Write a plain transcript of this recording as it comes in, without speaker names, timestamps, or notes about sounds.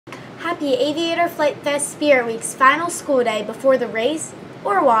Happy Aviator Flight Fest Spirit Week's final school day before the race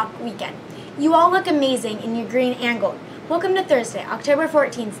or walk weekend. You all look amazing in your green and gold. Welcome to Thursday, October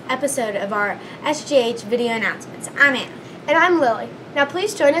 14th episode of our SJH video announcements. I'm Anna. And I'm Lily. Now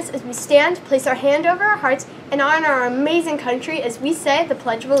please join us as we stand, place our hand over our hearts, and honor our amazing country as we say the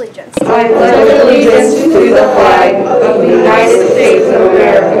Pledge of Allegiance. I pledge allegiance to the flag of the United States of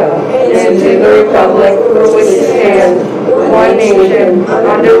America and to the republic for which it stands, one nation,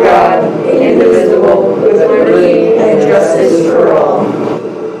 under God, indivisible, with liberty and justice for all.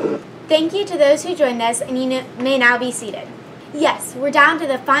 Thank you to those who joined us, and you may now be seated. Yes, we're down to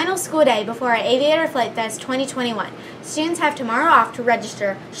the final school day before our Aviator Flight Fest 2021. Students have tomorrow off to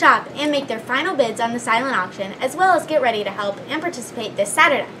register, shop, and make their final bids on the silent auction, as well as get ready to help and participate this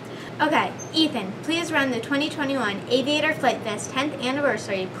Saturday. Okay, Ethan, please run the 2021 Aviator Flight Fest 10th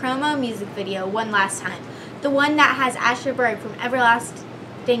Anniversary promo music video one last time. The one that has Asher Berg from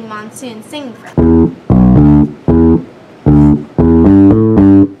Everlasting Monsoon singing for us.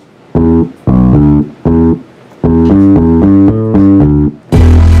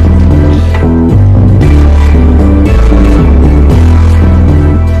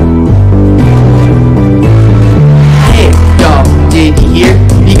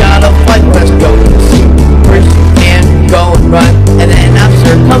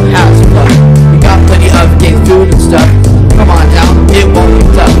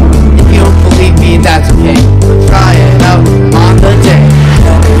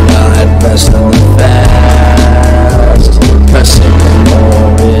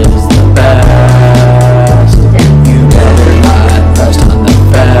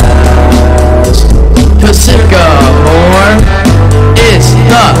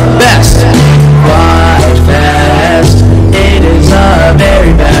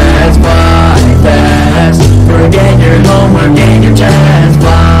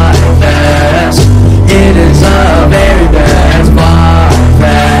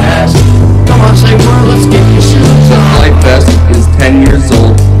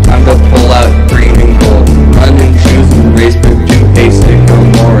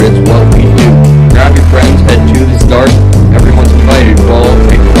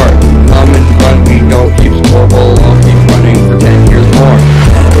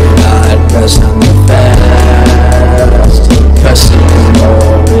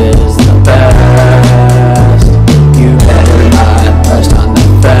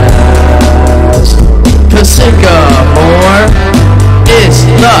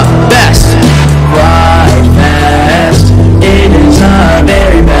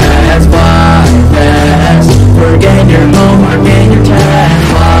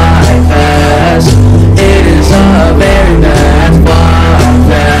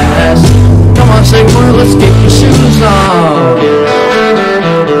 Let's get your shoes on.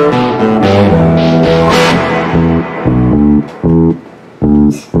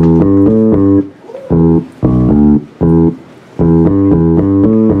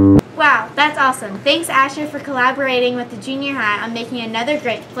 Wow, that's awesome. Thanks, Asher, for collaborating with the junior high on making another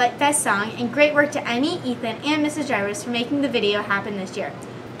great Flight Fest song, and great work to Emmy, Ethan, and Mrs. Jarvis for making the video happen this year.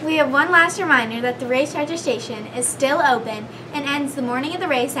 We have one last reminder that the race registration is still open and ends the morning of the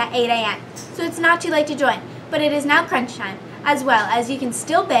race at 8 a.m. So it's not too late to join, but it is now crunch time, as well as you can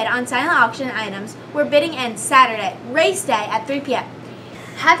still bid on silent auction items where bidding ends Saturday, race day at 3 p.m.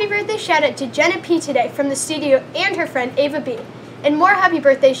 Happy birthday shout out to Jenna P today from the studio and her friend Ava B. And more happy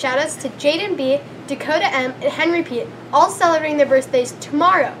birthday shout outs to Jaden B, Dakota M, and Henry P, all celebrating their birthdays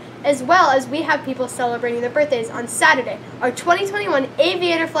tomorrow, as well as we have people celebrating their birthdays on Saturday, our 2021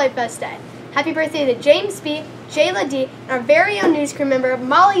 Aviator Flight Fest Day. Happy birthday to James B, Jayla D, and our very own news crew member,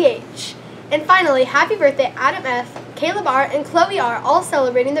 Molly H. And finally, happy birthday Adam F, Caleb R, and Chloe R, all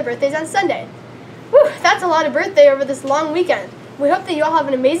celebrating their birthdays on Sunday. Whew, that's a lot of birthday over this long weekend. We hope that you all have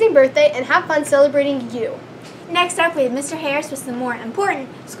an amazing birthday and have fun celebrating you. Next up, we have Mr. Harris with some more important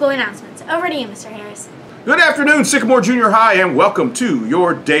school announcements. Over to you, Mr. Harris. Good afternoon, Sycamore Junior High, and welcome to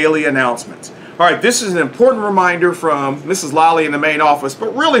your daily announcements. All right, this is an important reminder from Mrs. Lally in the main office,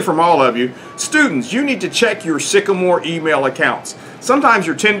 but really from all of you. Students, you need to check your Sycamore email accounts. Sometimes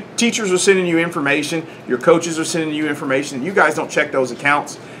your teachers are sending you information, your coaches are sending you information, and you guys don't check those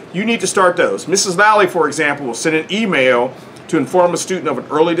accounts. You need to start those. Mrs. Lally, for example, will send an email to inform a student of an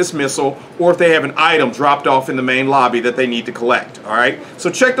early dismissal, or if they have an item dropped off in the main lobby that they need to collect. All right, so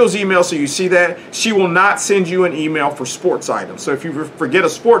check those emails so you see that. She will not send you an email for sports items, so if you forget a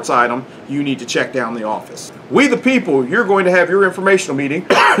sports item, you need to check down the office. We the People, you're going to have your informational meeting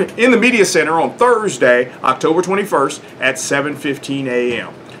in the Media Center on Thursday, October 21st at 7:15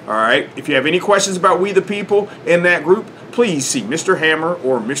 a.m. All right, if you have any questions about We the People in that group, please see Mr. Hammer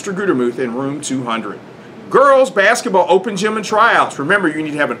or Mr. Gutermuth in room 200. Girls basketball open gym and tryouts. Remember, you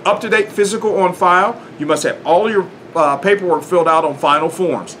need to have an up-to-date physical on file. You must have all your paperwork filled out on final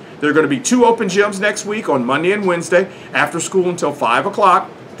forms. There are going to be 2 open gyms next week on Monday and Wednesday after school until 5 o'clock.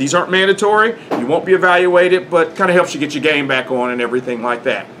 These aren't mandatory. You won't be evaluated, but kind of helps you get your game back on and everything like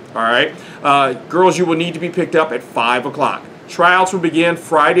that. All right. Girls, you will need to be picked up at 5 o'clock. Tryouts will begin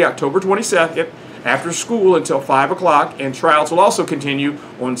Friday, October 22nd after school until 5 o'clock, and tryouts will also continue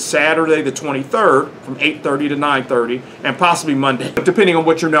on Saturday the 23rd from 8:30 to 9:30, and possibly Monday, depending on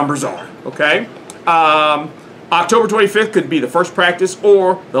what your numbers are. Okay. October 25th could be the first practice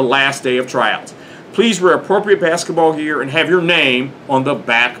or the last day of tryouts. Please wear appropriate basketball gear and have your name on the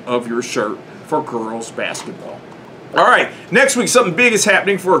back of your shirt for girls basketball. All right, next week something big is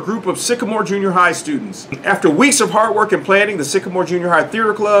happening for a group of Sycamore Junior High students. After weeks of hard work and planning, the Sycamore Junior High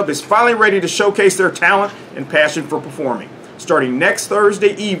Theater Club is finally ready to showcase their talent and passion for performing. Starting next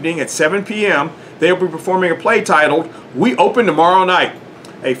Thursday evening at 7 p.m., they will be performing a play titled We Open Tomorrow Night,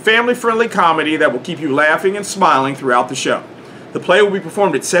 a family-friendly comedy that will keep you laughing and smiling throughout the show. The play will be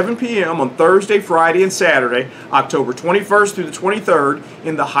performed at 7 p.m. on Thursday, Friday, and Saturday, October 21st through the 23rd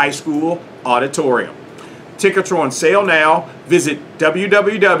in the high school auditorium. Tickets are on sale now. Visit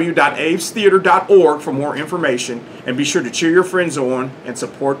www.avestheater.org for more information, and be sure to cheer your friends on and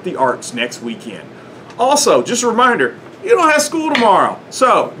support the arts next weekend. Also, just a reminder, you don't have school tomorrow.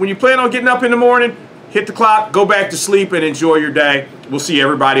 So, when you plan on getting up in the morning, hit the clock, go back to sleep, and enjoy your day. We'll see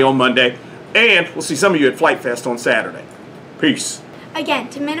everybody on Monday, and we'll see some of you at Flight Fest on Saturday. Peace. Again,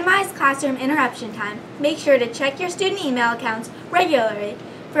 to minimize classroom interruption time, make sure to check your student email accounts regularly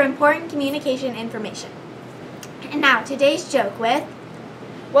for important communication information. And now, today's joke with...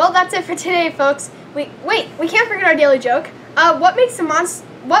 Well, that's it for today, folks. We can't forget our daily joke. What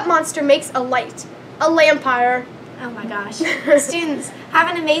monster makes a light? A lampire. Oh my gosh. Students, have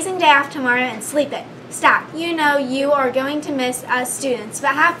an amazing day off tomorrow and sleep it. Stop. You know you are going to miss us students,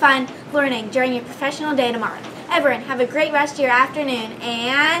 but have fun learning during your professional day tomorrow. Everyone, have a great rest of your afternoon,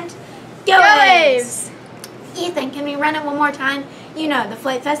 and go Aves! Ethan, can we run it one more time? You know, the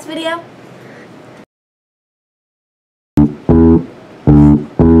Flight Fest video?